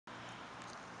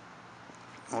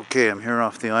Okay, I'm here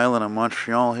off the island of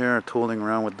Montreal here, tooling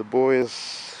around with the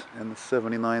boys in the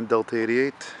 79 Delta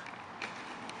 88.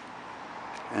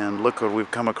 And look what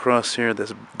we've come across here,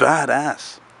 this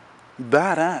badass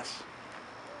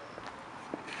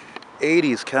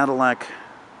 80s Cadillac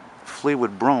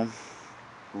Fleetwood BROUGHAM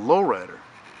lowrider.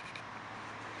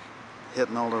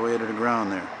 Hitting all the way to the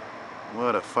ground there.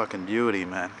 What a fucking beauty,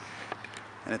 man.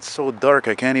 And it's so dark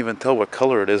I can't even tell what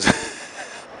color it is.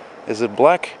 Is it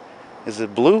black? Is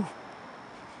it blue?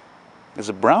 Is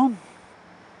it brown?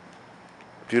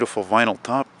 Beautiful vinyl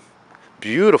top.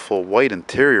 Beautiful white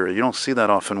interior. You don't see that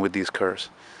often with these cars.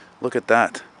 Look at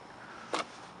that.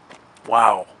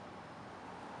 Wow.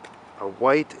 A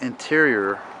white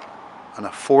interior on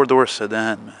a four-door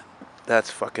sedan, man.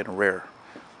 That's fucking rare.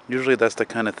 Usually that's the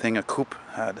kind of thing a coupe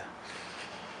had.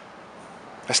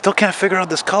 I still can't figure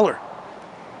out this color.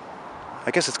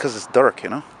 I guess it's because it's dark, you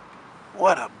know?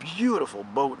 What a beautiful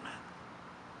boat, man.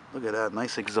 Look at that.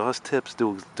 Nice exhaust tips,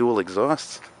 dual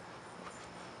exhausts.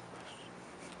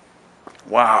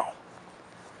 Wow.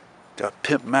 Got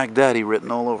Pimp Mac Daddy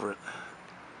written all over it.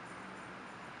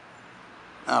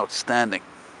 Outstanding.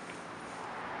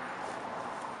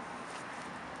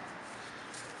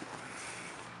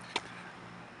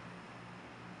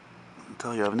 I'll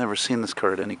tell you, I've never seen this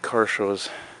car at any car shows.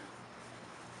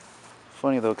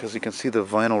 Funny though, because you can see the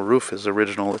vinyl roof is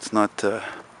original. It's not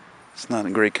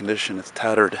in great condition. It's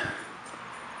tattered.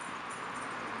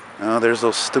 Oh, there's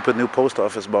those stupid new post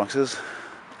office boxes.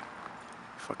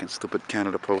 Fucking stupid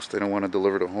Canada Post. They don't want to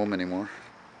deliver to home anymore.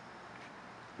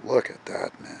 Look at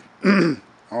that, man.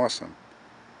 Awesome.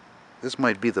 This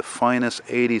might be the finest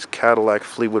 80s Cadillac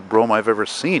Fleetwood BROUGHAM I've ever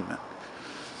seen, man.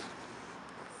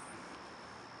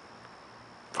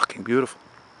 Fucking beautiful.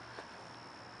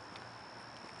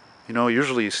 You know,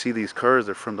 usually you see these cars,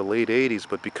 they're from the late 80s,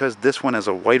 but because this one has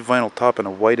a white vinyl top and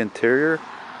a white interior,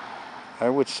 I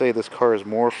would say this car is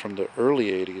more from the early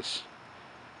 80s.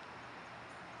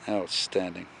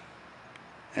 Outstanding.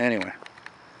 Anyway,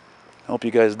 I hope you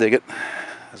guys dig it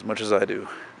as much as I do.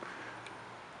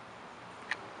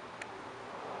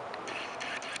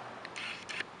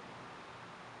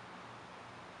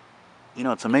 You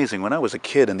know, it's amazing. When I was a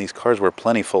kid and these cars were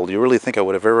plentiful, do you really think I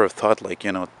would have ever thought, like,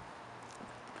 you know,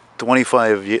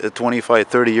 25,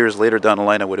 30 years later down the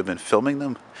line I would have been filming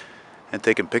them and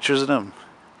taking pictures of them?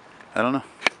 I don't know.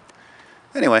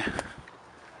 Anyway,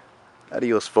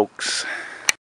 adios, folks.